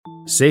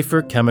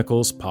Safer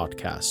Chemicals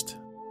Podcast.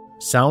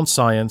 Sound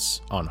science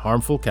on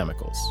harmful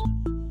chemicals.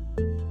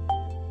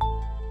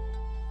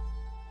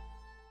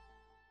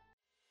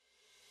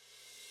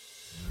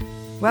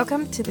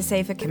 Welcome to the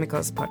Safer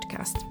Chemicals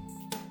Podcast.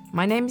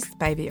 My name is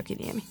Päivi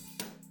Jokiniemi.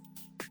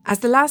 As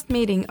the last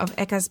meeting of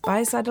ECHA's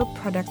Biocidal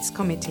Products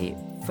Committee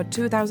for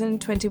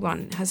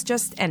 2021 has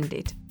just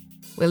ended,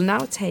 we'll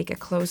now take a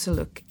closer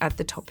look at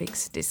the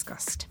topics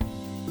discussed.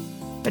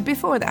 But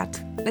before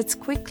that, let's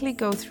quickly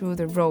go through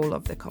the role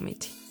of the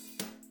committee.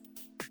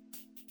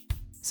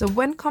 So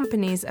when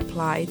companies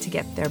apply to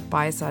get their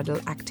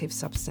biocidal active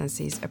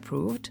substances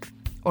approved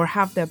or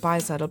have their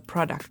biocidal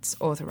products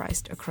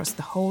authorized across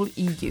the whole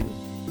EU,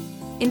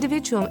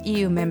 individual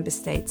EU member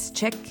states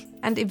check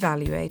and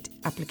evaluate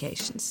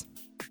applications.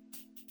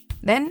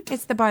 Then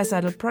it's the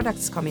Biocidal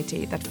Products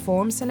Committee that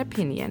forms an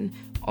opinion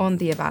on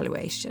the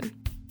evaluation.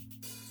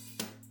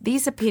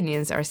 These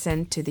opinions are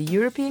sent to the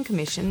European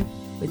Commission,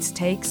 which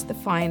takes the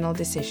final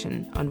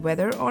decision on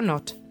whether or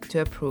not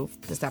to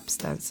approve the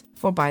substance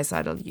for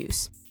biocidal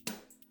use.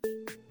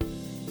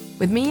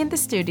 With me in the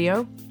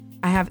studio,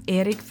 I have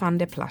Erik van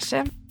der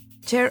Plasche,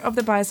 Chair of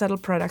the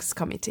Biocidal Products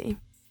Committee.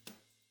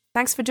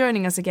 Thanks for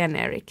joining us again,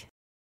 Erik.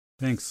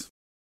 Thanks.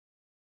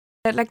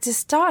 I'd like to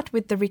start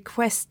with the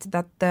request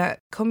that the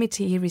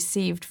committee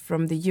received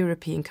from the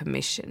European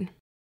Commission.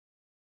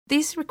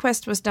 This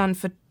request was done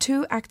for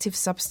two active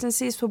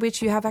substances for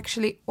which you have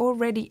actually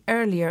already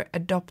earlier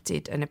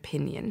adopted an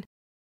opinion.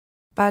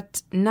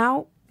 But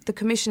now the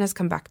Commission has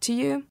come back to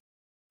you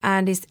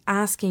and is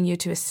asking you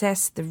to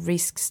assess the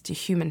risks to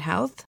human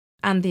health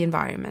and the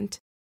environment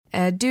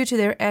due to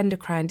their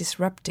endocrine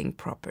disrupting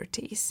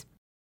properties.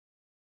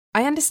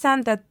 I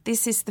understand that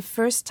this is the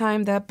first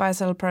time the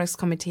Biocidal Products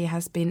Committee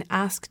has been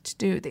asked to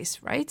do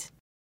this, right?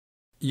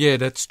 Yeah,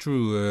 that's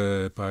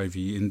true,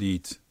 Päivi,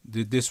 indeed.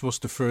 This was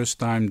the first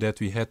time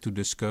that we had to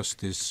discuss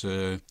this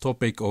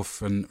topic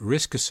of a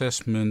risk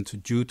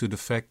assessment due to the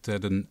fact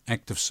that an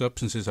active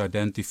substance is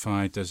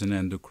identified as an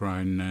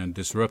endocrine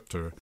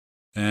disruptor.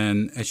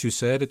 And as you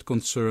said, it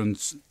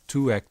concerns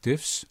two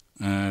actives.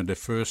 The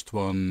first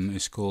one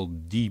is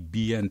called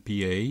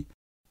DBNPA,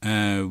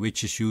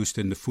 which is used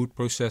in the food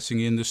processing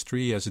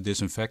industry as a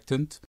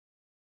disinfectant.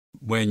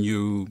 When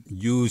you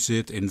use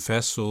it in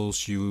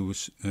vessels, you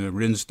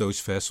rinse those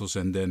vessels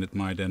and then it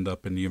might end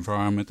up in the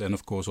environment. And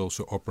of course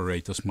also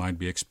operators might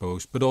be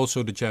exposed, but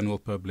also the general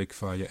public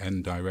via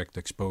indirect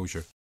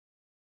exposure.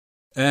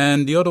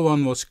 And the other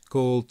one is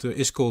called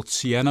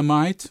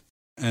cyanamide,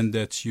 and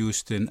that's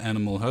used in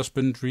animal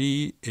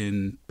husbandry,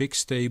 in pig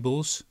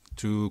stables,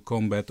 to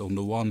combat on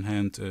the one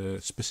hand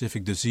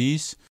specific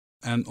disease,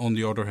 and on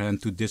the other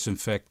hand to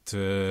disinfect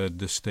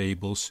the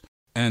stables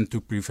and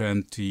to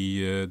prevent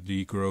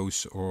the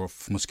growth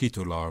of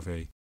mosquito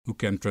larvae who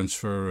can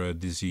transfer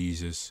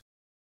diseases.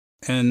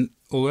 And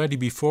already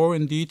before,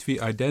 indeed, we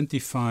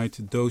identified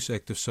those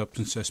active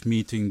substances as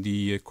meeting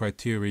the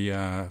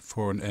criteria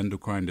for an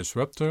endocrine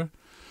disruptor.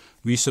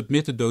 We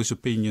submitted those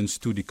opinions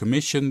to the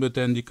Commission, but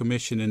then the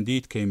Commission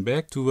indeed came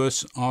back to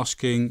us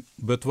asking,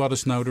 but what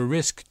is now the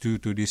risk due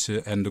to these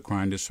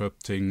endocrine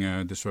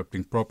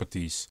disrupting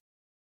properties?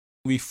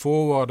 We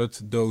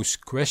forwarded those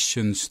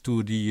questions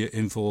to the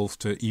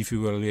involved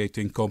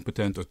evaluating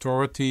competent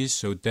authorities,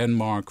 so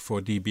Denmark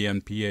for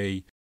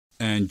DBNPA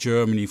and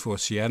Germany for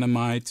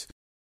cyanamide,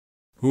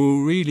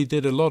 who really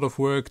did a lot of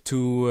work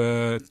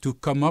to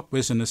come up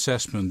with an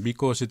assessment,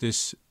 because it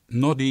is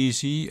not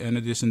easy and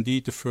it is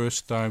indeed the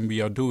first time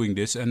we are doing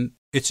this, and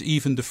it's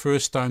even the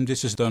first time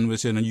this is done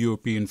within a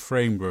European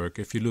framework.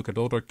 If you look at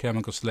other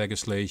chemicals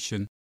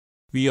legislation,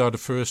 we are the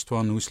first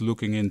one who's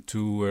looking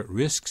into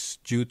risks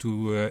due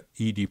to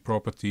ED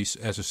properties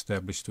as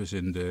established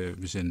within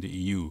the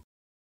EU.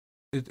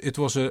 It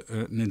was an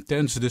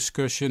intense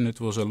discussion.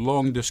 It was a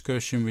long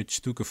discussion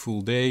which took a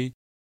full day.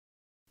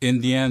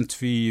 In the end,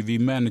 we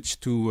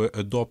managed to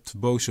adopt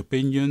both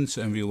opinions,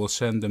 and we will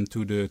send them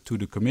to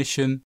the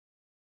Commission.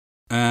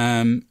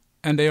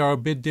 And they are a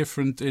bit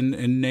different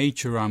in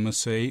nature, I must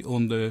say.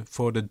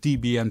 For the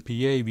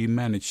DBNPA, we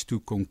managed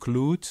to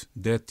conclude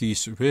that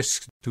these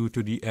risks due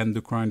to the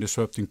endocrine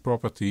disrupting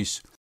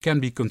properties can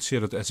be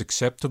considered as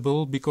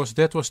acceptable, because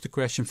that was the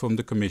question from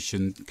the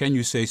Commission. Can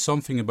you say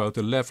something about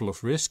the level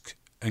of risk,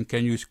 and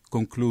can you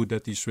conclude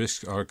that these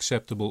risks are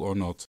acceptable or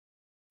not?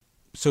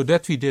 So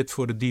that we did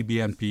for the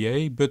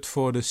DBNPA, but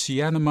for the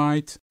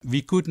cyanamide,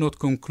 we could not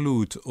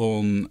conclude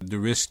on the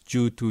risk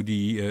due to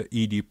the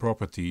ED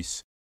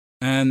properties.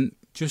 And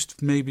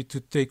just maybe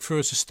to take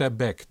first a step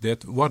back,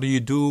 that what do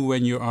you do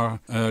when you are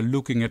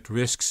looking at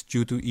risks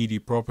due to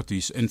ED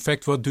properties? In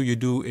fact, what do you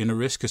do in a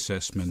risk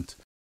assessment?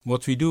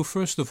 What we do,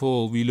 first of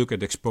all, we look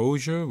at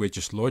exposure, which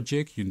is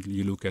logic.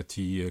 You look at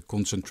the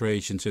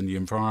concentrations in the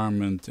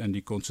environment and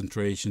the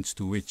concentrations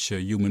to which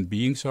human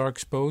beings are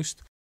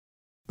exposed.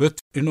 But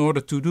in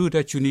order to do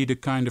that, you need a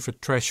kind of a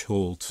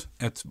threshold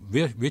at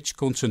which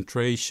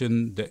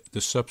concentration the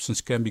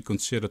substance can be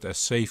considered as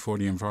safe for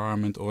the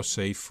environment or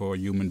safe for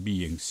human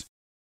beings.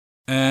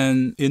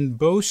 And in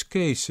both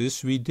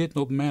cases, we did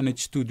not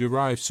manage to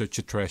derive such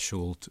a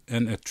threshold.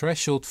 And a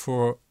threshold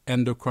for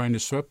endocrine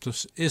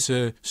disruptors is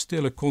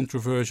still a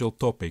controversial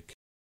topic.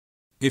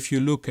 If you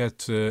look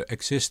at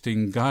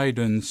existing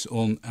guidance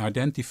on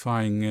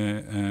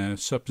identifying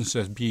substances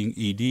as being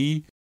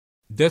ED,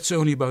 that's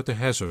only about the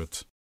hazard.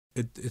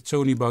 It's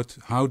only about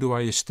how do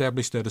I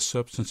establish that a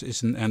substance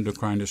is an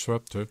endocrine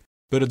disruptor,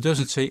 but it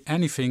doesn't say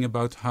anything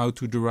about how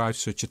to derive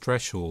such a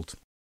threshold.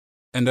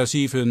 And there's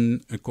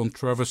even a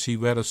controversy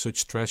whether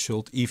such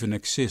threshold even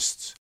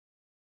exists.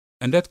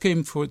 And that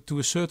came to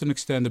a certain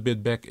extent a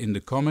bit back in the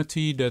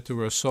committee, that there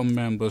were some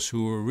members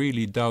who were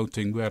really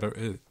doubting whether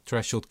a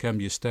threshold can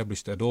be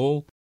established at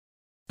all.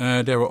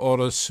 There were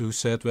others who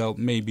said, well,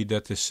 maybe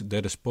that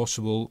is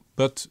possible.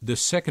 But the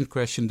second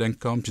question then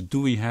comes,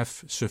 do we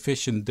have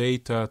sufficient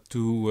data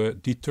to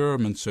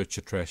determine such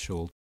a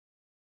threshold?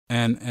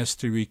 And as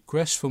the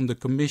request from the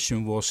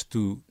Commission was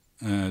to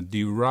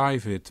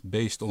derive it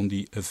based on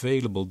the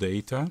available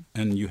data,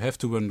 and you have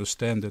to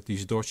understand that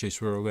these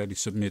dossiers were already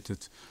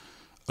submitted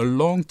a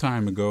long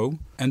time ago,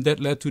 and that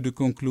led to the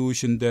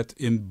conclusion that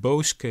in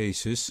both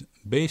cases,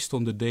 based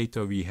on the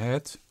data we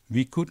had,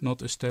 we could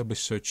not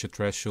establish such a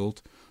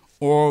threshold,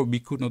 or we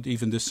could not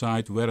even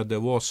decide whether there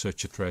was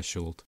such a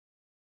threshold.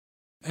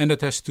 And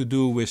that has to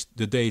do with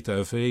the data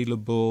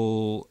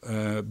available,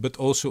 but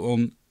also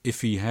on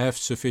if we have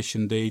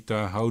sufficient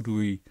data, how do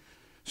we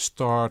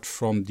start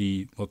from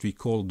what we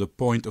call the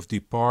point of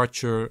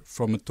departure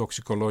from a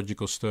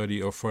toxicological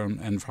study or from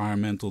an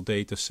environmental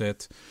data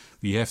set.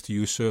 We have to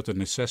use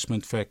certain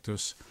assessment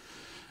factors,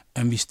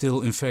 and we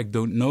still in fact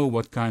don't know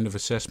what kind of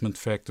assessment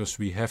factors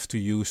we have to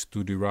use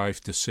to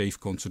derive the safe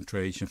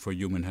concentration for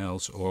human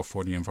health or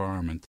for the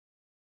environment.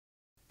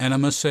 And I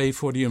must say,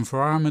 for the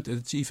environment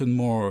it's even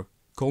more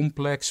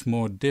complex,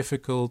 more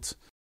difficult,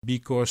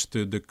 because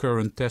the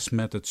current test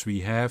methods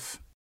we have,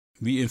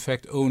 we in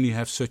fact only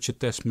have such a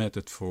test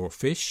method for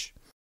fish.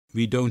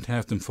 We don't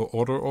have them for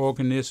other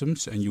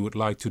organisms, and you would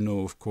like to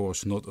know, of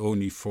course, not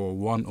only for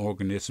one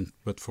organism,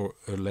 but for,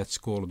 let's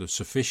call it a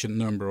sufficient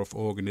number of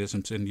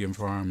organisms in the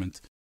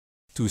environment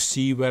to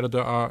see whether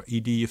there are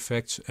ED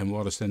effects and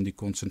what is then the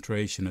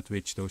concentration at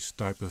which those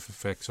type of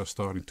effects are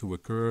starting to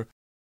occur.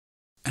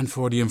 And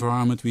for the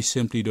environment, we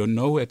simply don't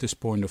know at this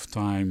point of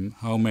time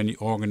how many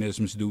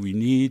organisms do we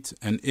need,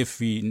 and if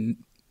we,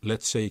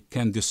 let's say,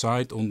 can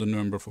decide on the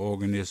number of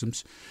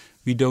organisms,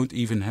 we don't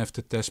even have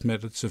the test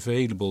methods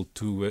available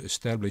to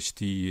establish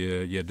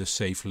the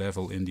safe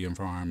level in the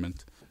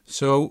environment.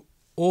 So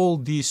all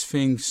these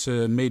things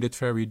made it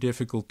very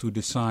difficult to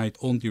decide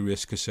on the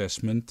risk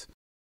assessment.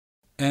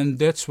 And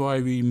that's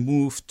why we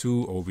moved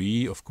to, or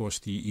we, of course,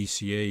 the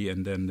ECA,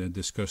 and then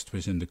discussed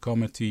within the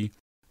committee,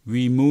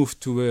 we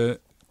moved to a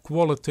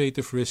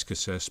qualitative risk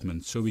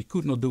assessment. So we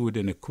could not do it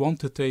in a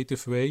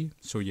quantitative way.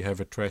 So you have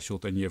a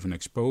threshold and you have an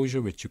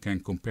exposure, which you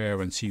can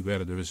compare and see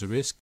whether there is a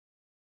risk.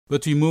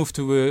 But we moved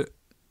to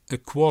a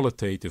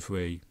qualitative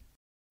way.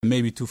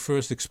 Maybe to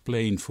first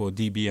explain for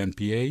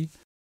DBNPA.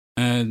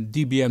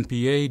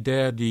 DBNPA,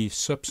 there the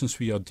substance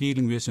we are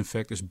dealing with, in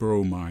fact, is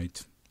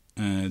bromide.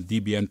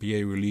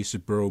 DBNPA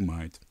releases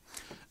bromide.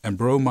 And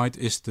bromide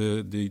is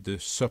the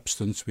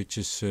substance which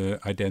is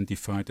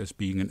identified as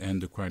being an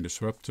endocrine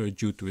disruptor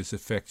due to its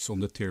effects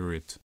on the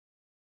thyroid.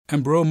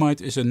 And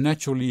bromide is a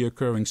naturally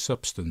occurring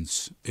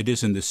substance. It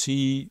is in the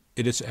sea,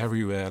 it is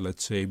everywhere,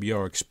 let's say. We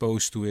are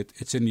exposed to it,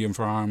 it's in the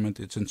environment,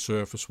 it's in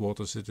surface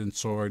waters, it's in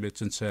soil,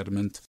 it's in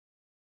sediment.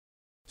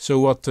 So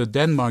what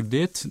Denmark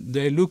did,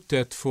 they looked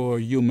at, for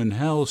human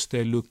health,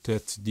 they looked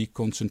at the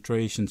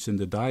concentrations in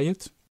the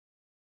diet.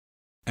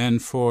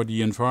 And for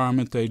the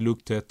environment, they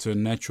looked at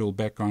natural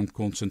background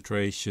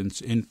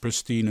concentrations in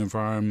pristine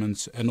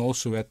environments and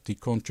also at the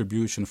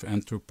contribution of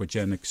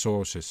anthropogenic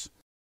sources.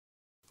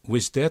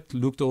 With that,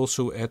 looked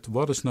also at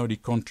what is now the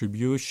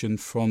contribution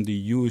from the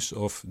use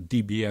of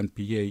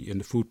DBNPA in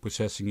the food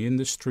processing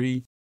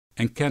industry,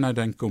 and can I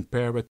then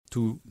compare it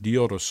to the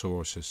other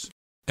sources.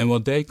 And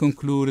what they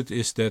concluded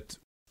is that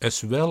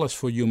as well as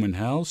for human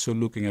health, so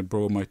looking at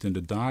bromide in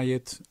the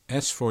diet,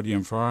 as for the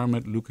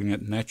environment, looking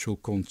at natural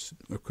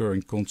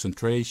occurring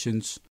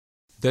concentrations,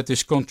 that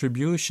is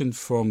contribution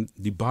from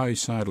the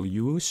biocidal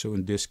use, so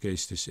in this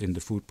case this in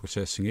the food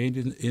processing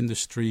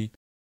industry,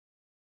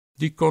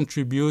 the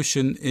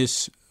contribution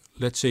is,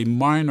 let's say,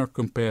 minor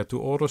compared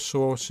to other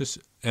sources,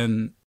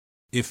 and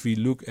if we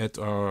look at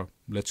our,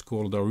 let's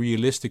call it our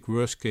realistic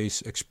worst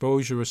case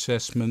exposure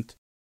assessment,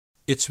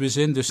 it's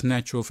within this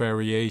natural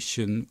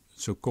variation,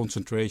 so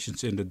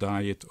concentrations in the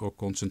diet or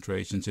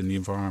concentrations in the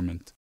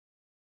environment.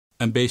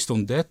 And based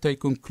on that, they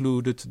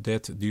concluded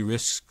that the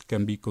risks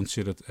can be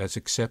considered as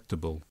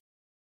acceptable.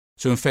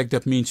 So in fact,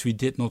 that means we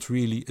did not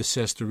really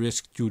assess the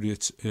risk due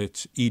to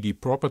its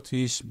ED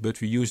properties, but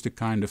we used a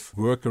kind of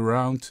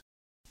workaround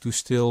to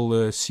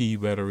still see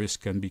whether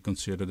risk can be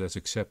considered as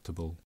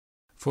acceptable.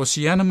 For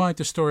cyanamide,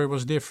 the story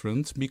was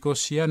different,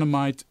 because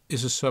cyanamide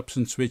is a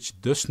substance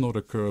which does not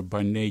occur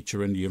by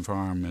nature in the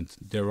environment.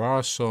 There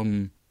are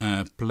some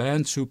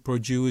plants who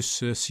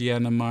produce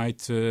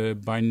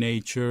cyanamide by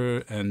nature,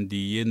 and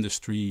the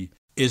industry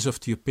is of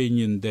the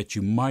opinion that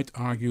you might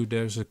argue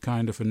there's a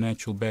kind of a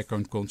natural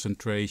background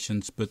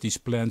concentrations, but these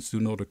plants do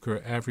not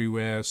occur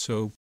everywhere.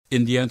 So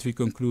in the end we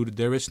concluded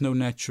there is no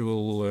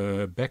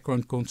natural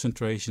background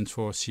concentrations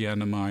for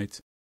cyanamide.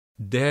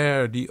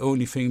 There the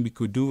only thing we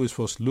could do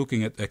was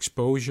looking at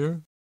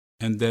exposure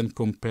and then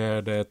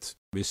compare that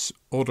with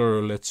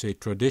other, let's say,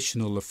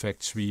 traditional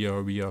effects we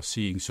are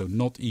seeing. So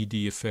not ED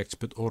effects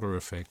but other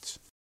effects.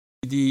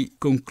 The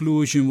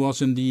conclusion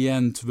was in the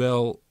end,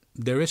 well,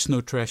 there is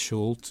no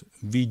threshold.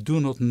 We do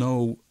not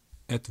know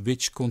at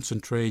which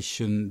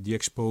concentration the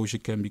exposure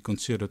can be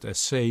considered as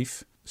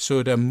safe.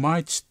 So there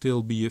might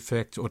still be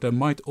effects, or there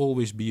might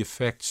always be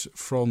effects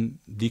from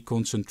the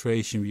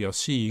concentration we are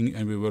seeing.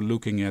 And we were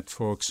looking at,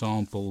 for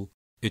example,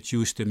 it's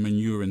used in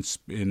manure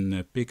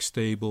in pig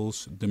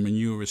stables. The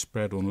manure is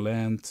spread on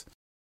land.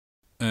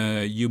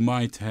 You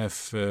might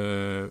have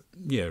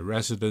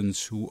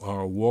residents who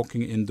are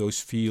walking in those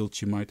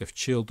fields. You might have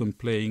children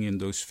playing in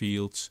those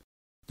fields.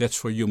 That's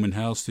for human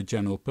health, the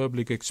general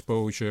public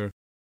exposure.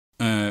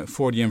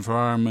 For the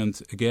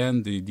environment,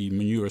 again, the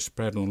manure is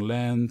spread on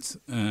land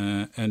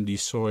and the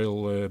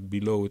soil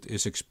below it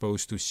is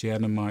exposed to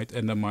cyanamide,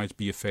 and there might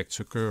be effects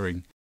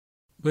occurring.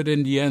 But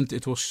in the end,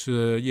 it was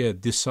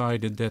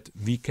decided that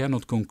we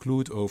cannot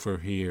conclude over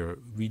here.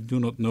 We do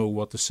not know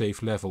what the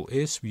safe level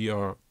is. We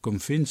are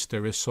convinced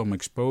there is some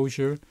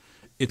exposure.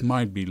 It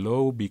might be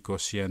low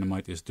because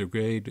cyanamide is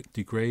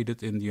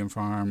degraded in the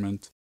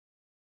environment.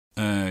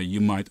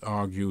 You might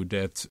argue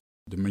that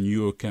the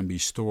manure can be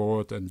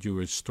stored, and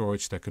during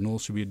storage there can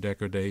also be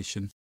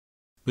degradation.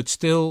 But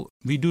still,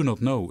 we do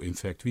not know, in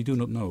fact, we do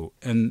not know.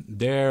 And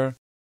there,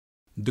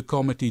 the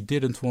committee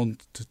didn't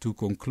want to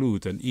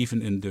conclude, and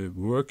even in the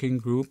working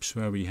groups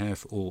where we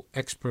have all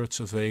experts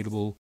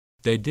available,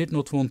 they did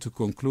not want to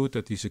conclude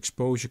that these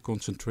exposure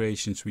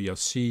concentrations we are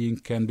seeing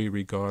can be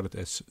regarded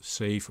as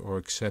safe or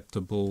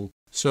acceptable.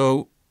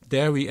 So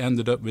there we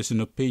ended up with an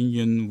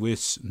opinion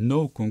with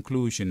no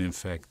conclusion, in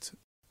fact.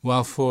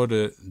 While for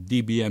the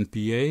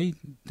DBNPA,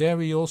 there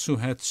we also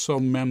had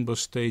some member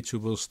states who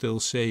were still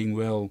saying,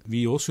 well,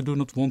 we also do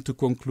not want to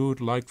conclude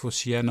like for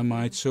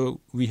cyanamide.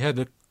 So we had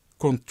a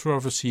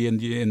controversy in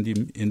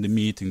the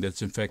meeting.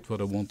 That's in fact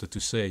what I wanted to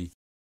say.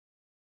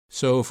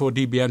 So for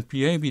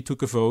DBNPA we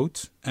took a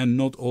vote, and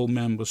not all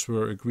members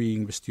were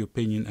agreeing with the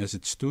opinion as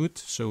it stood.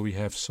 So we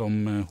have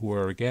some who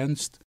are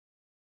against.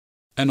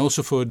 And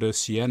also for the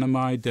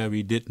cyanamide, there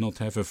we did not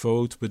have a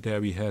vote, but there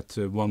we had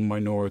one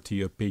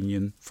minority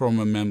opinion from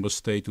a member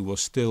state who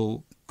was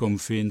still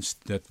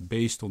convinced that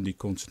based on the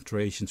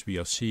concentrations we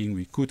are seeing,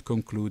 we could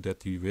conclude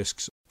that the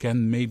risks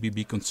can maybe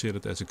be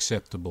considered as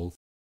acceptable.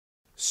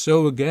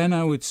 So again,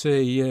 I would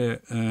say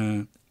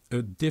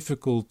a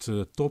difficult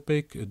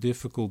topic, a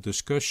difficult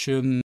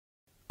discussion.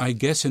 I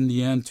guess in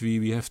the end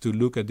we have to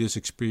look at this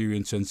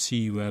experience and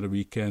see whether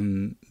we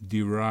can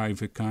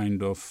derive a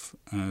kind of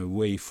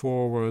way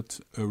forward,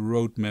 a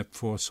roadmap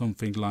for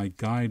something like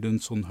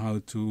guidance on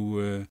how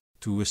to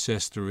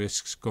assess the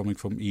risks coming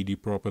from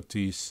ED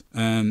properties.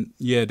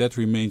 That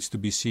remains to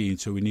be seen.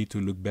 So we need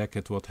to look back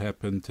at what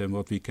happened and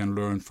what we can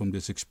learn from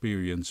this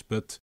experience.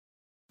 But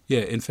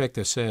in fact,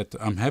 I said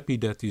I'm happy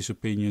that these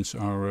opinions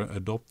are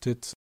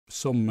adopted.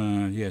 Some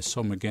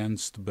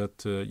against,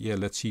 but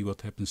let's see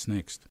what happens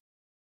next.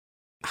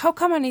 How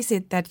common is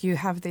it that you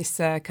have this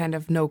kind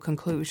of no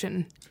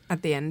conclusion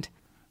at the end?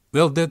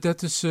 Well,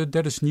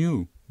 that is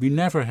new. We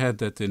never had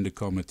that in the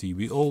committee.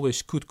 We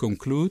always could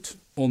conclude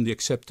on the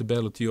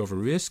acceptability of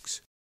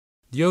risks.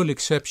 The only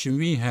exception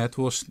we had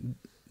was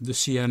the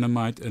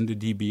cyanamide and the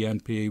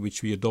DBNPA,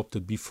 which we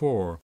adopted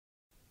before.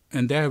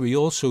 And there we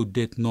also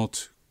did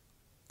not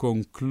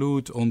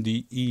conclude on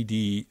the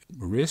ED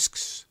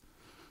risks,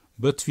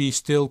 but we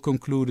still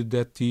concluded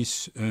that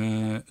these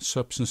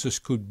substances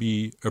could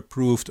be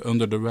approved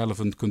under the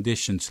relevant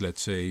conditions,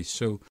 let's say.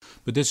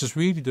 But this is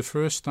really the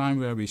first time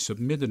where we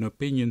submit an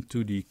opinion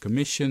to the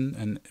Commission,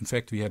 and in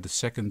fact we had a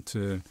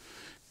second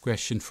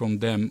question from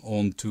them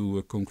on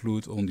to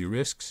conclude on the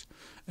risks.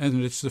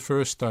 And it's the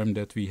first time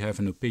that we have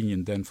an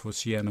opinion then for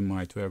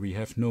cyanamide where we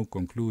have no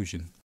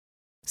conclusion.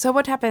 So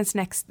what happens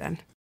next then?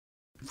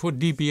 For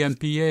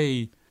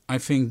DBNPA, I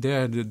think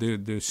there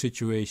the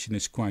situation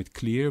is quite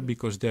clear,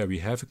 because there we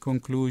have a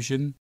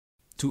conclusion.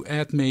 To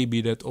add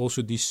maybe that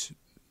also these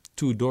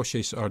two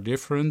dossiers are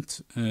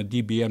different.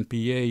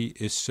 DBNPA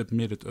is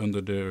submitted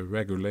under the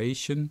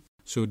regulation.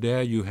 So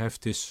there you have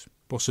this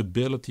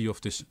possibility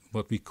of this,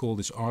 what we call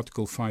this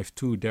Article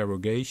 5.2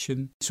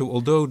 derogation. So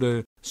although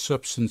the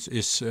substance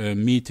is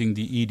meeting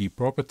the ED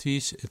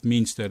properties, it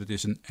means that it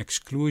is an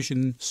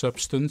exclusion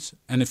substance.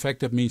 And in fact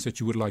that means that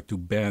you would like to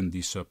ban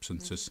these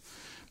substances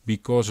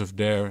because of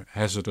their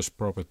hazardous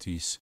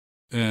properties.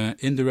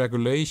 In the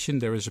regulation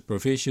there is a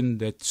provision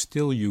that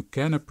still you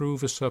can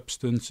approve a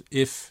substance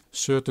if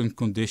certain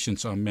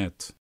conditions are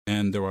met.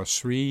 And there are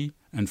three.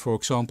 And for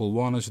example,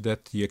 one is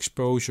that the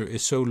exposure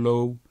is so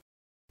low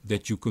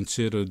that you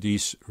consider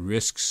these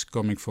risks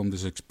coming from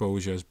this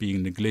exposure as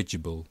being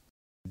negligible.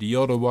 The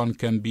other one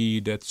can be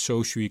that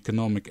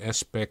socioeconomic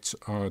aspects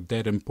are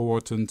that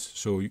important.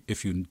 So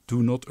if you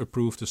do not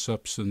approve the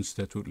substance,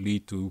 that would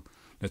lead to,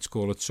 let's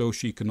call it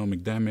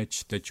socioeconomic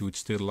damage, that you would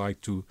still like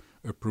to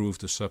approve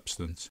the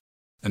substance.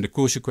 And the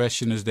crucial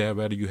question is there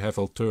whether you have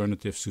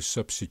alternatives to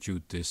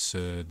substitute this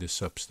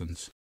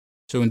substance.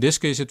 So in this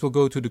case, it will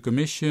go to the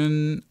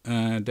Commission.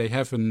 They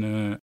have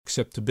an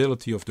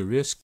acceptability of the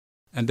risk,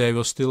 and they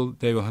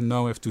will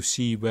now have to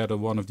see whether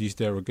one of these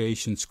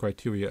derogations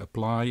criteria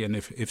apply, and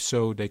if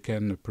so, they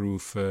can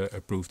approve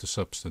the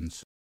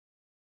substance.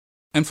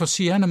 And for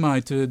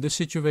cyanamide, the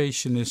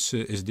situation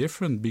is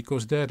different,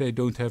 because there they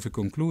don't have a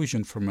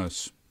conclusion from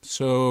us.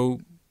 So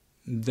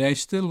they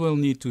still will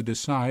need to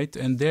decide,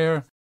 and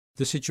there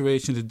the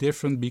situation is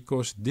different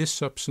because this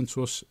substance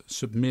was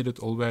submitted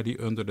already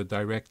under the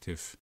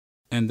directive.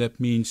 And that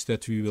means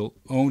that we will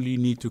only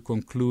need to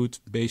conclude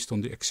based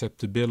on the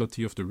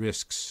acceptability of the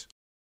risks.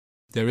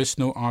 There is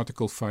no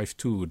Article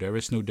 5.2, there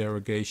is no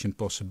derogation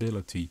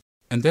possibility.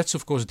 And that's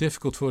of course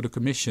difficult for the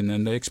Commission,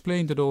 and they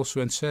explained it also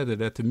and said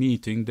it at the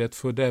meeting that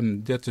for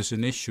them that is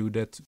an issue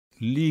that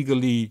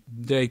legally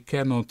they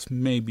cannot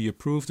maybe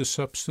approve the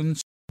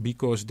substance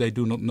because they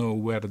do not know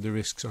whether the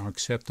risks are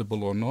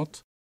acceptable or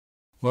not.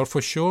 Well,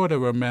 for sure there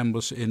were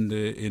members in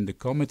the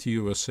committee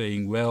who were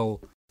saying,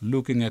 well,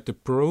 looking at the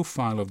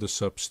profile of the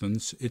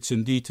substance, it's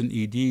indeed an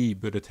ED,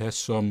 but it has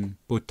some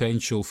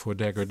potential for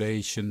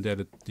degradation,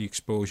 that the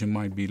exposure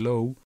might be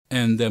low,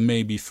 and there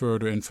may be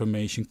further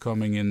information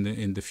coming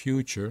in the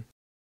future.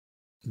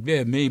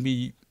 Yeah,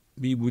 maybe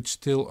we would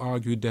still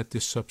argue that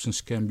this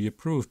substance can be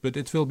approved, but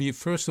it will be,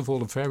 first of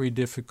all, a very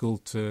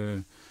difficult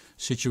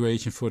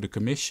situation for the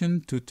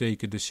Commission to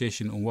take a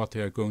decision on what they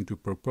are going to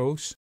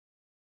propose.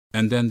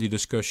 And then the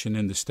discussion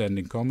in the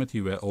Standing Committee,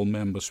 where all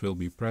members will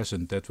be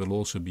present, that will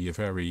also be a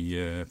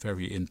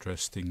very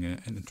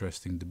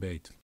interesting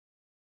debate.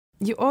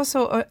 You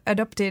also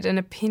adopted an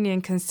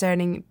opinion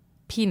concerning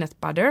peanut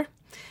butter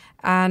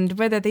and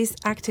whether this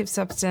active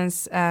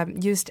substance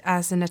used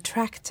as an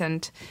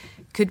attractant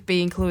could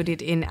be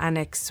included in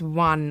Annex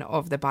 1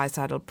 of the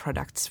Biocidal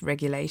Products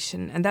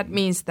Regulation. And that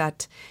means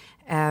that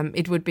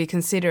it would be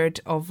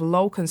considered of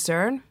low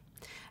concern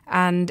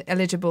and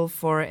eligible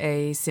for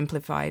a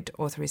simplified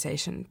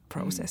authorization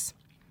process.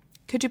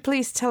 Could you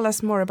please tell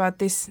us more about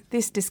this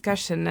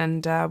discussion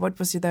and what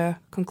was the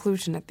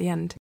conclusion at the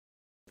end?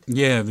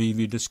 Yeah,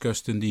 we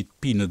discussed indeed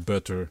peanut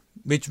butter,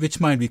 which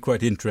might be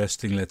quite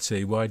interesting, let's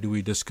say. Why do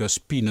we discuss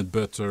peanut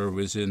butter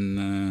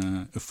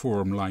within a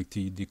forum like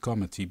the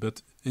committee?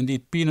 But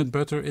indeed, peanut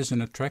butter is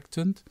an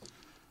attractant.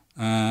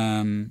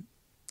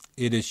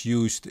 It is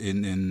used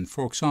in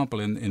for example,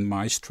 in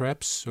mice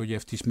traps. So you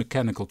have these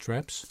mechanical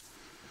traps.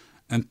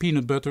 And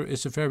peanut butter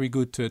is a very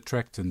good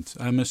attractant.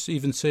 I must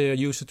even say I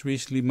used it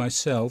recently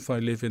myself. I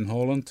live in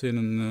Holland in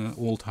an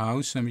old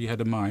house and we had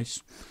a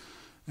mice.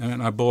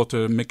 And I bought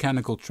a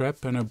mechanical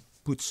trap and I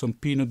put some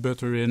peanut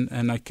butter in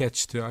and I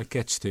catched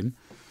him.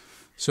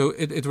 So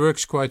it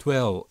works quite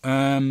well.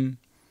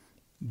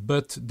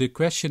 But the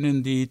question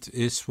indeed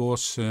is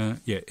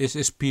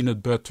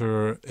peanut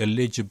butter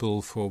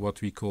eligible for what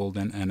we call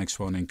then Annex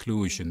 1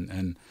 inclusion?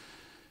 And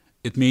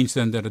it means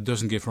then that it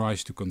doesn't give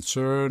rise to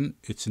concern.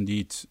 It's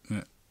indeed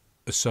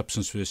a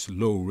substance with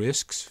low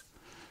risks.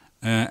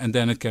 And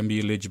then it can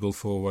be eligible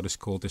for what is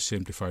called a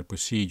simplified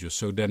procedure.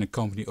 So then a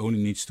company only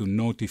needs to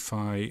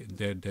notify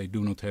that they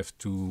do not have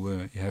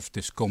to have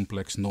this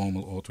complex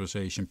normal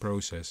authorization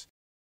process.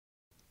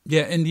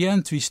 Yeah, in the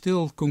end we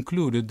still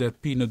concluded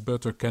that peanut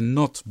butter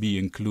cannot be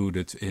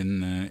included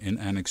in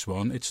Annex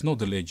 1. It's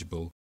not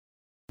eligible.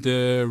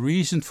 The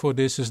reason for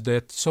this is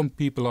that some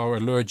people are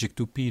allergic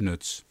to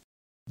peanuts.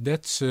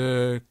 That's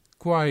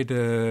quite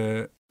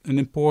an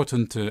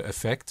important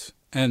effect,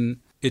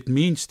 and it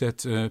means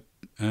that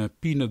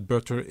peanut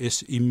butter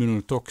is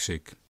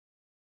immunotoxic.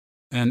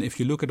 And if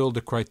you look at all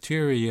the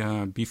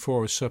criteria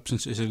before a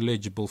substance is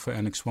eligible for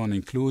Annex 1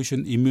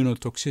 inclusion,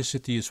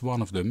 immunotoxicity is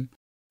one of them.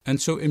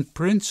 And so in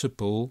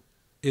principle,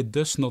 it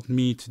does not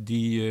meet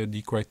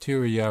the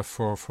criteria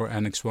for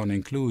Annex 1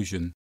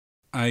 inclusion.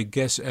 I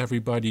guess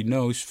everybody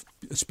knows,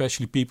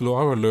 especially people who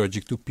are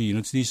allergic to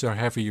peanuts, these are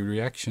heavy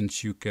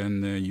reactions you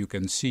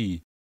can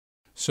see.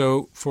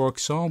 So, for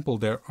example,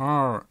 there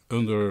are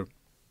under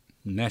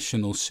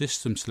national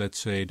systems, let's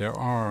say, there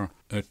are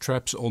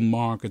traps on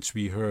markets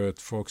we heard,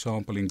 for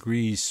example, in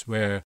Greece,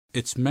 where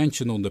it's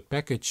mentioned on the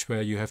package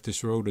where you have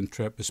this rodent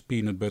trap with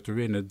peanut butter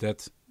in it,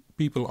 that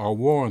people are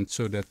warned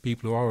so that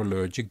people who are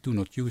allergic do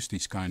not use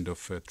these kind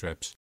of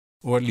traps.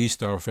 Or at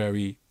least are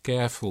very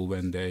careful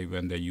when they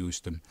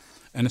use them.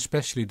 And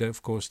especially,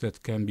 of course,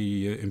 that can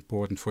be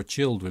important for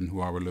children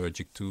who are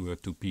allergic to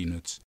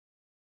peanuts.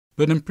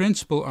 But in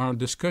principle, our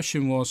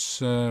discussion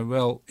was,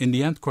 in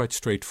the end, quite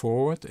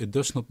straightforward. It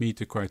does not meet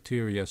the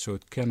criteria, so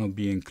it cannot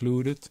be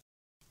included.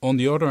 On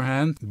the other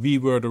hand, we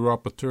were the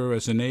rapporteur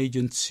as an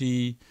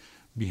agency.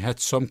 We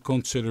had some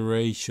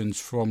considerations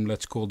from,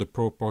 let's call the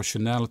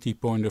proportionality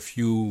point of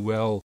view.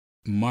 Well,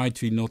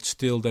 might we not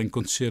still then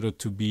consider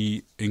to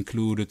be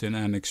included in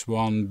Annex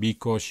 1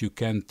 because you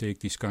can take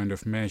these kind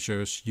of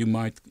measures? You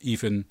might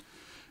even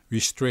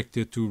restrict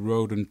it to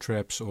rodent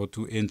traps or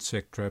to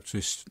insect traps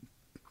with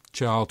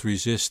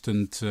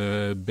child-resistant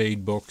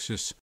bait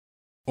boxes.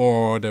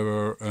 Or there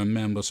were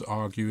members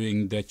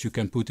arguing that you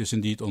can put this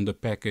indeed on the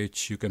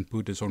package, you can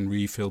put this on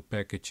refill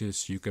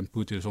packages, you can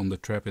put this on the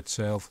trap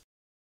itself.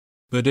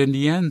 But in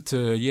the end,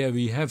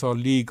 we have our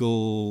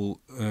legal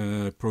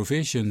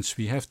provisions,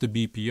 we have the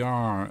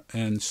BPR,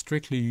 and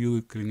strictly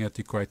looking at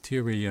the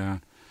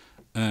criteria,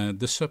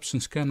 the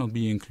substance cannot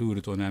be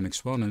included on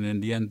Annex 1, and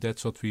in the end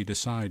that's what we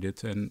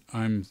decided, and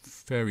I'm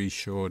very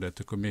sure that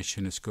the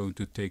Commission is going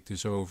to take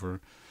this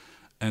over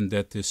and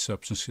that this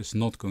substance is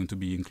not going to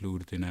be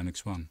included in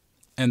Annex 1.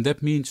 And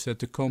that means that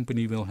the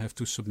company will have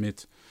to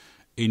submit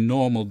a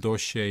normal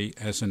dossier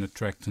as an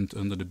attractant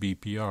under the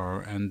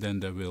BPR, and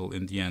then there will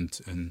in the end,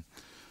 and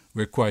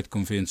we're quite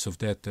convinced of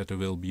that there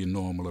will be a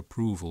normal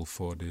approval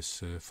for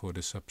this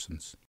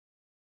substance.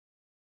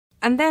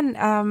 And then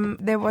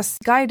there was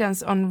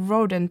guidance on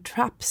rodent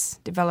traps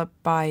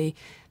developed by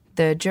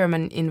the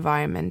German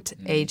Environment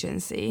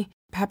Agency.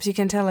 Perhaps you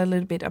can tell a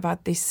little bit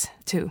about this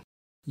too.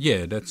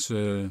 Yeah, that's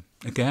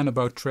again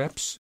about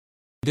traps.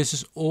 This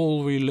is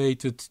all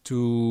related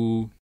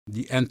to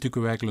the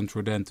anticoagulant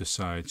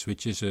rodenticides,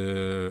 which is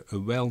a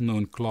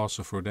well-known class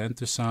of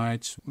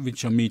rodenticides,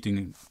 which are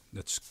meeting,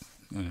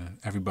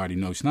 everybody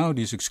knows now,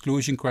 these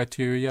exclusion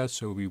criteria,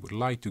 so we would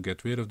like to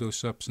get rid of those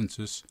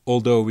substances,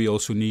 although we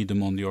also need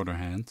them on the other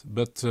hand.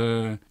 But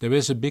there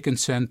is a big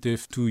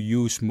incentive to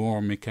use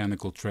more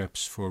mechanical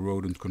traps for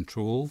rodent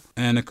control.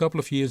 And a couple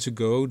of years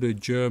ago, the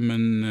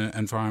German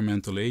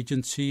Environmental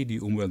Agency, the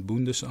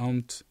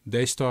Umweltbundesamt,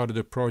 they started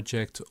a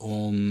project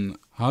on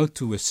how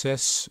to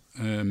assess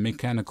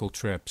mechanical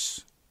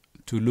traps,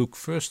 to look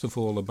first of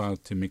all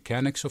about the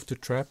mechanics of the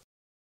trap,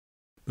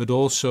 but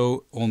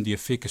also on the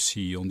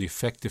efficacy, on the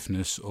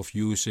effectiveness of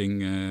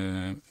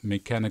using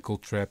mechanical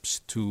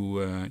traps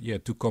to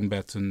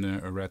combat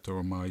a rat or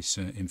a mice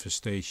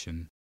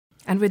infestation.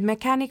 And with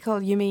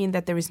mechanical, you mean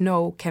that there is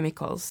no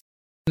chemicals?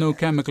 No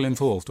chemical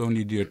involved,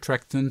 only the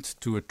attractant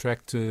to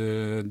attract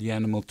the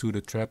animal to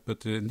the trap.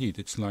 But indeed,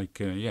 it's like,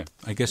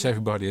 I guess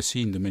everybody has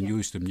seen them and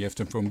used them. You have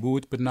them from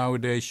wood, but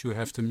nowadays you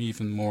have them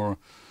even more,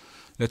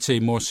 let's say,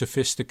 more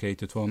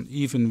sophisticated one,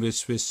 even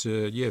with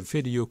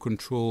video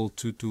control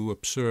to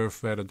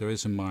observe whether there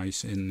is a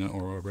mice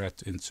or a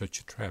rat in such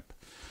a trap,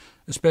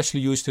 especially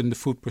used in the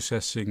food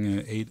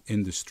processing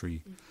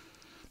industry.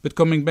 But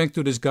coming back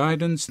to this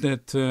guidance,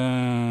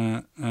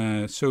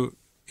 so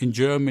in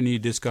Germany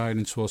this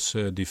guidance was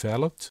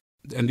developed,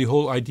 and the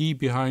whole idea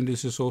behind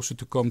this is also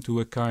to come to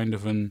a kind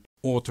of an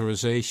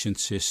authorization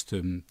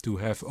system, to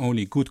have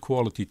only good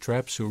quality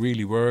traps who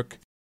really work,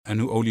 and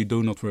who only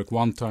do not work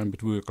one time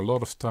but work a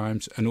lot of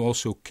times, and who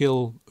also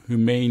kill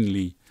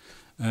humanely,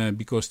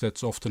 because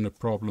that's often a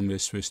problem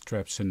with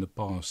traps in the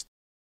past.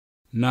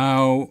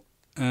 Now,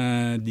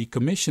 the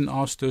Commission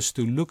asked us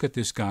to look at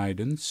this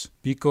guidance,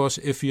 because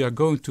if we are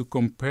going to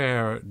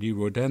compare the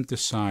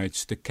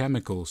rodenticides, the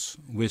chemicals,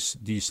 with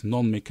these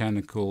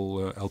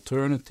non-mechanical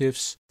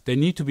alternatives, they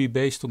need to be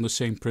based on the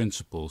same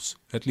principles.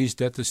 At least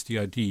that is the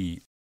idea.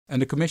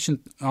 And the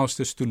Commission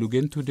asked us to look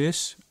into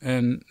this,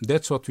 and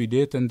that's what we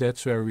did, and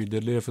that's where we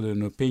delivered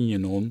an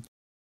opinion on.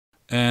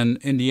 And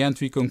in the end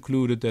we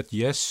concluded that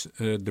yes,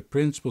 the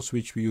principles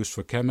which we use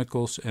for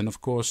chemicals, and of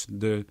course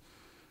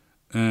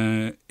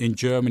in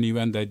Germany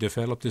when they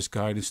developed this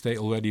guidance, they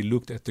already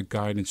looked at the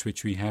guidance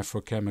which we have for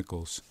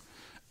chemicals.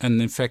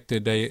 And in fact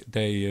they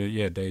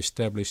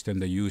established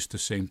and they used the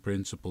same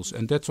principles.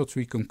 And that's what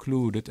we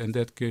concluded, and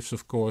that gives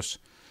of course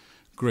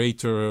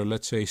greater,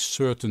 let's say,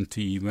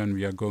 certainty when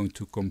we are going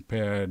to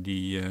compare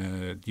the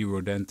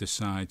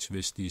rodenticides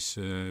with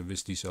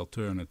these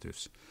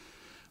alternatives,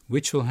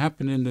 which will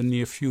happen in the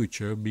near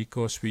future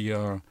because we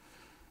are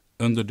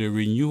under the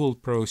renewal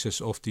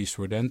process of these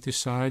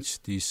rodenticides,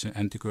 these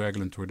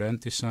anticoagulant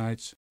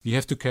rodenticides. We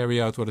have to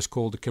carry out what is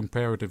called a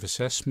comparative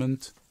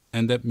assessment,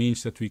 and that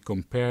means that we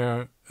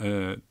compare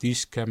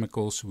these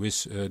chemicals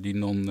with the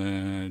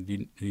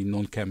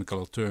non-chemical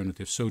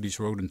alternatives, so these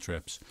rodent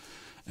traps.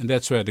 And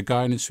that's where the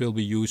guidance will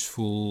be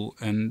useful,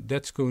 and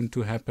that's going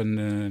to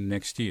happen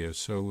next year.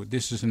 So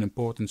this is an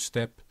important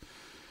step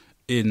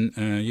in,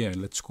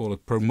 let's call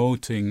it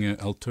promoting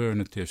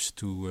alternatives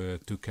to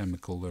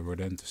chemical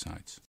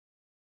rodenticides.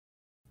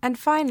 And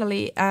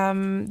finally,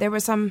 there were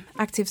some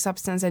active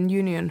substance and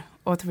union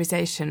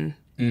authorization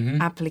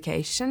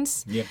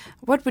applications. Yeah.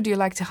 What would you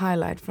like to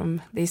highlight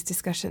from these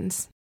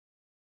discussions?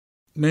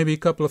 Maybe a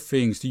couple of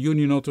things. The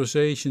union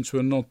authorizations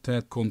were not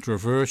that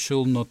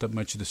controversial, not that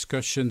much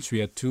discussions. We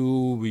had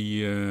two.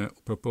 We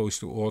proposed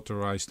to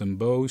authorize them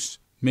both.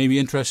 Maybe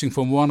interesting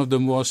from one of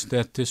them was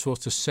that this was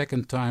the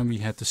second time we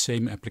had the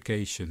same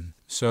application.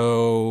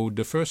 So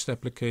the first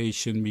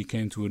application we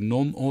came to a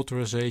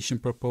non-authorization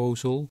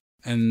proposal,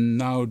 and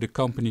now the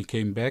company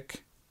came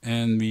back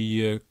and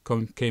we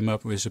came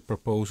up with a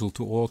proposal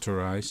to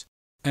authorize.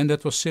 And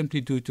that was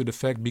simply due to the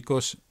fact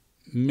because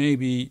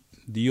maybe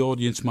the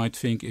audience might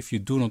think if you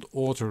do not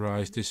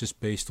authorize, this is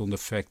based on the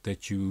fact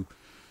that you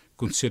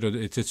consider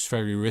it's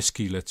very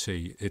risky, let's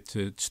say.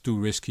 It's too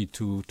risky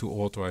to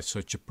authorize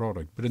such a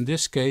product. But in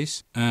this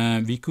case,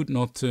 we could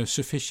not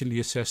sufficiently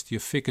assess the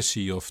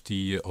efficacy of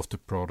the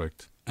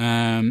product.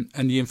 And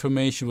the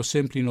information was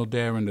simply not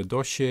there in the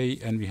dossier,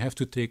 and we have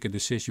to take a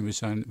decision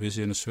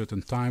within a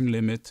certain time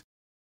limit.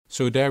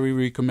 So there we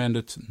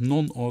recommended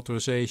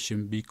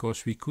non-authorization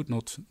because we could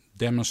not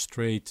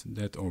demonstrate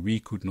that, or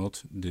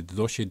the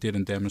dossier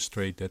didn't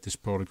demonstrate that this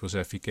product was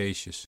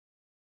efficacious.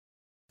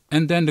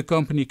 And then the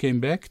company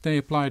came back, they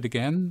applied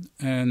again,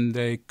 and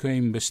they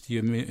came with the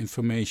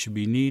information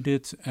we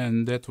needed,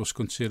 and that was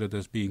considered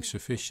as being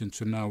sufficient.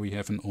 So now we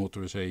have an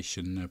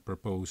authorization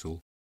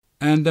proposal.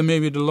 And then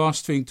maybe the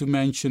last thing to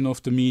mention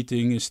of the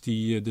meeting is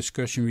the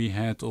discussion we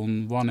had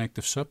on one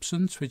active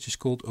substance, which is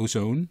called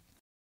ozone.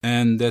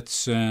 And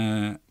that's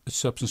a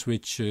substance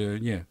which,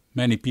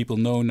 many people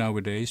know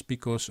nowadays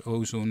because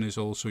ozone is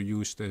also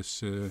used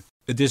as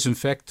a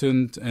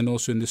disinfectant, and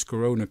also in this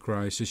corona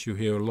crisis you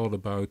hear a lot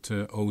about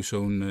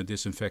ozone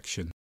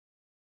disinfection.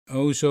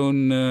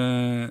 Ozone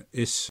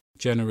is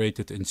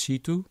generated in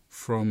situ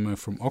from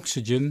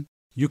oxygen.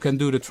 You can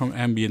do that from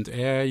ambient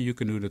air, you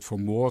can do that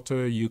from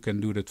water, you can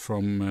do that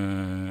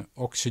from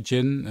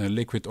oxygen,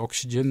 liquid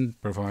oxygen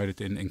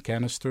provided in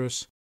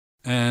canisters.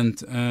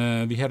 And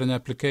we had an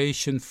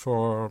application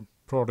for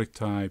product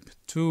type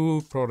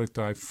 2, product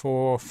type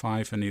 4,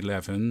 5 and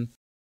 11.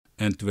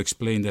 And to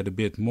explain that a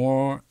bit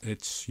more,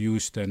 it's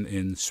used then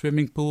in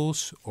swimming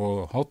pools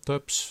or hot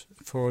tubs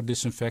for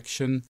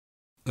disinfection,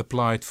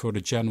 applied for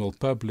the general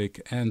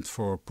public and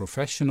for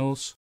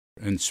professionals.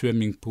 And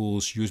swimming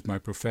pools used by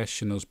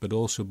professionals, but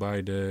also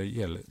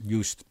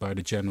used by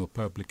the general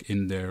public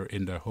in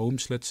their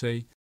homes, let's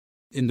say.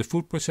 In the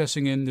food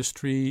processing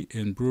industry,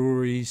 in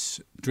breweries,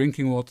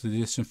 drinking water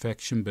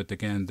disinfection, but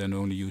again then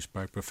only used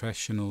by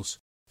professionals,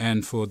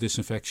 and for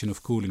disinfection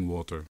of cooling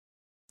water.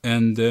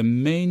 And the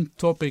main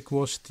topic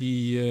was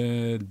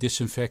the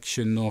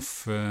disinfection of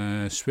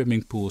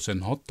swimming pools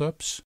and hot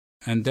tubs,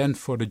 and then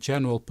for the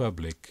general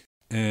public.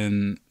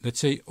 And let's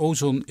say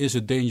ozone is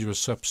a dangerous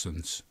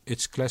substance.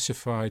 It's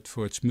classified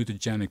for its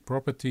mutagenic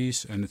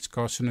properties and its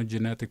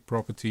carcinogenic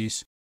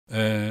properties.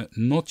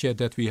 Not yet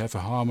that we have a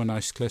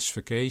harmonized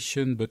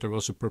classification, but there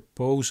was a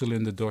proposal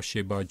in the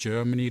dossier by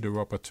Germany, the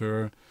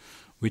rapporteur,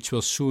 which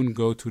will soon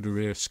go to the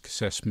risk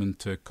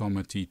assessment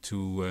committee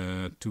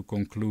to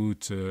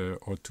conclude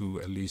or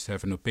to at least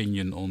have an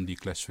opinion on the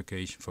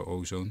classification for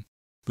ozone.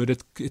 But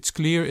it's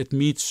clear it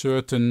meets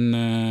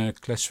certain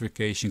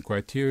classification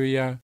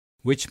criteria,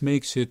 which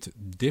makes it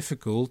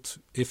difficult,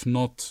 if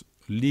not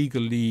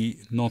legally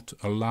not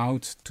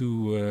allowed,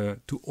 to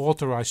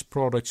authorize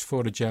products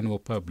for the general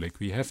public.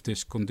 We have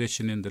this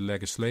condition in the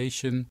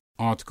legislation,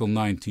 Article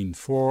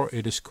 19.4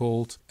 it is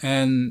called.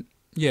 And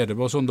there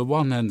was on the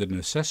one hand an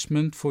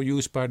assessment for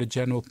use by the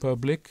general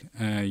public.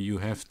 You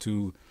have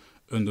to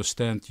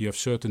understand you have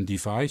certain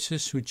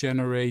devices who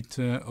generate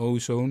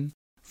ozone.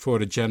 For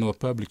the general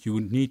public you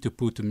would need to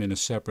put them in a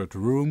separate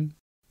room,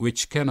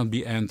 which cannot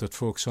be entered,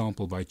 for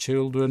example, by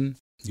children.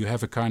 You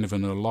have a kind of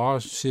an alarm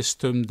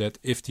system that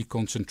if the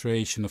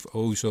concentration of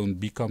ozone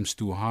becomes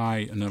too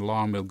high, an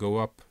alarm will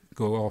go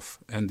off,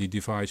 and the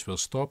device will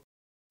stop.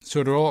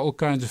 So there are all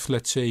kinds of,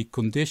 let's say,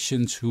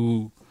 conditions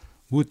who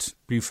would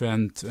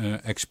prevent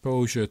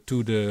exposure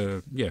to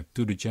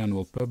the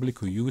general public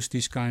who use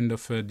these kind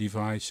of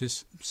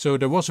devices. So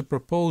there was a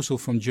proposal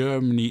from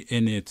Germany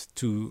in it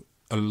to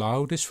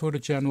allow this for the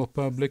general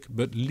public,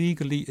 but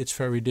legally it's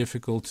very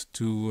difficult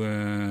to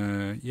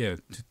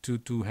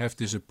have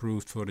this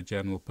approved for the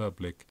general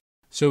public.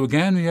 So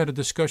again, we had a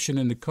discussion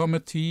in the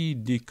committee.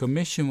 The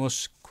Commission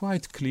was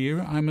quite clear,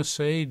 I must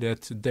say,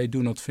 that they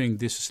do not think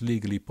this is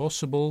legally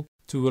possible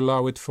to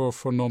allow it for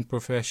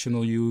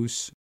non-professional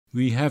use.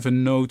 We have a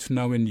note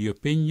now in the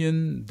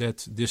opinion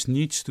that this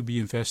needs to be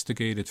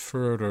investigated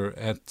further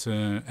at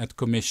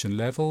Commission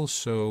level.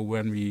 So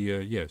when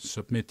we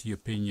submit the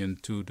opinion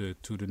to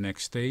the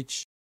next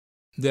stage,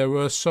 there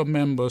were some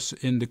members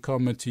in the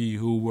committee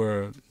who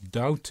were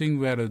doubting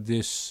whether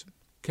this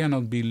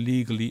cannot be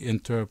legally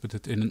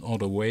interpreted in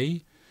another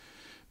way,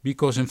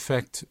 because in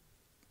fact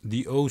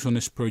the ozone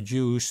is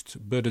produced,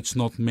 but it's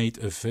not made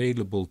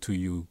available to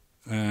you.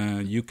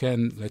 You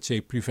can, let's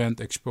say,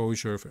 prevent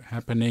exposure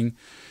happening.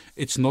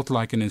 It's not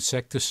like an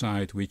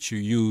insecticide which you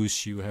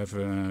use, you have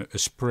a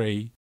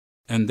spray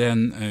and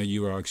then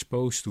you are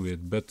exposed to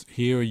it. But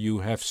here you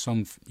have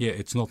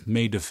it's not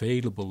made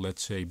available,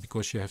 let's say,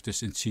 because you have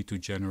this in situ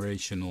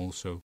generation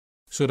also.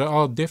 So there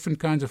are different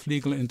kinds of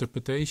legal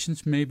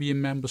interpretations maybe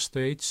in member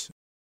states.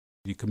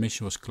 The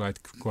Commission was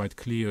quite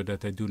clear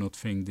that they do not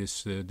think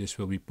this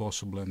will be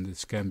possible and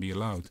this can be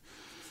allowed.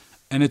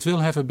 And it will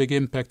have a big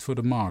impact for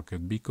the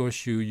market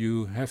because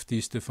you have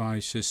these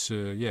devices.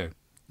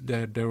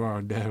 There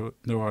are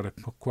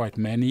quite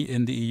many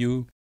in the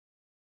EU.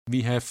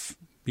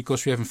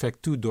 Because we have in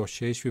fact two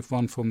dossiers. We have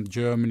one from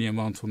Germany and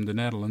one from the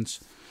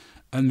Netherlands,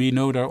 and we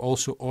know there are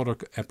also other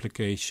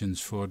applications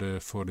for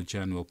the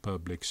general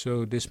public.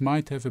 So this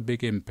might have a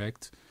big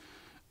impact.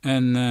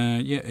 And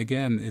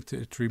again,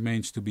 it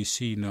remains to be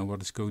seen now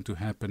what is going to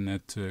happen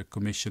at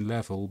Commission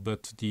level.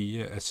 But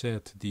as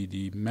said,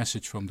 the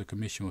message from the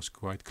Commission was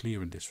quite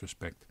clear in this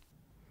respect.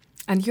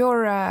 And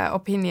your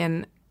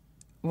opinion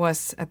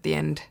was at the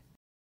end?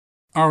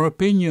 Our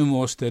opinion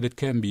was that it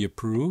can be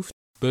approved,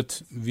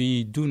 but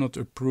we do not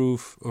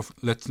approve of.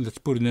 Let's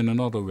put it in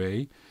another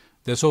way.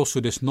 There's also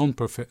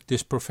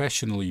this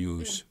professional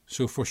use. Yeah.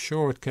 So for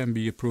sure, it can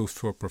be approved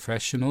for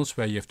professionals,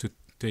 where you have to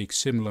take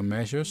similar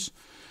measures.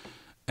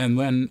 And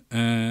when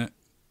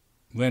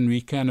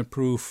we can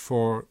approve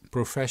for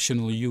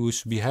professional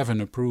use, we have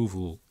an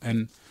approval.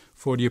 And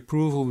for the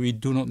approval, we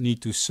do not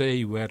need to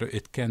say whether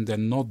it can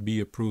then not be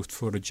approved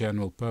for the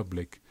general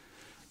public.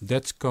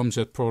 That comes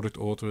at product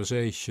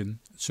authorization.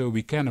 So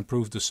we can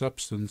approve the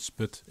substance,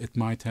 but it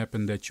might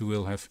happen that you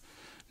will have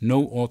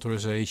no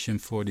authorization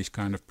for these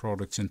kind of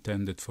products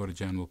intended for the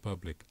general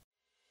public.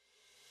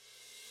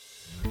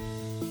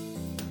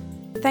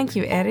 Thank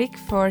you, Erik,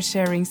 for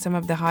sharing some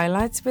of the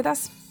highlights with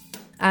us.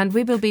 And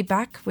we will be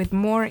back with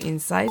more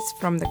insights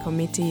from the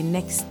committee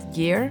next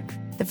year.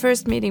 The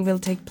first meeting will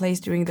take place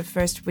during the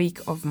first week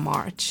of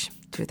March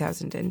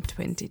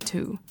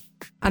 2022.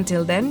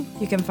 Until then,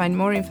 you can find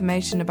more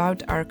information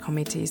about our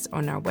committees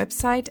on our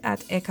website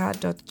at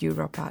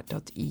echa.europa.eu,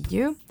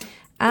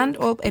 and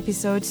all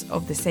episodes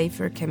of the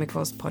Safer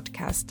Chemicals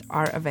podcast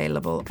are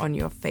available on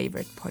your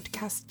favorite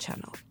podcast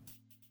channel.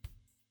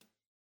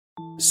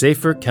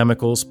 Safer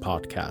Chemicals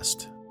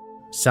Podcast.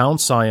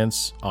 Sound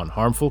science on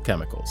harmful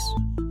chemicals.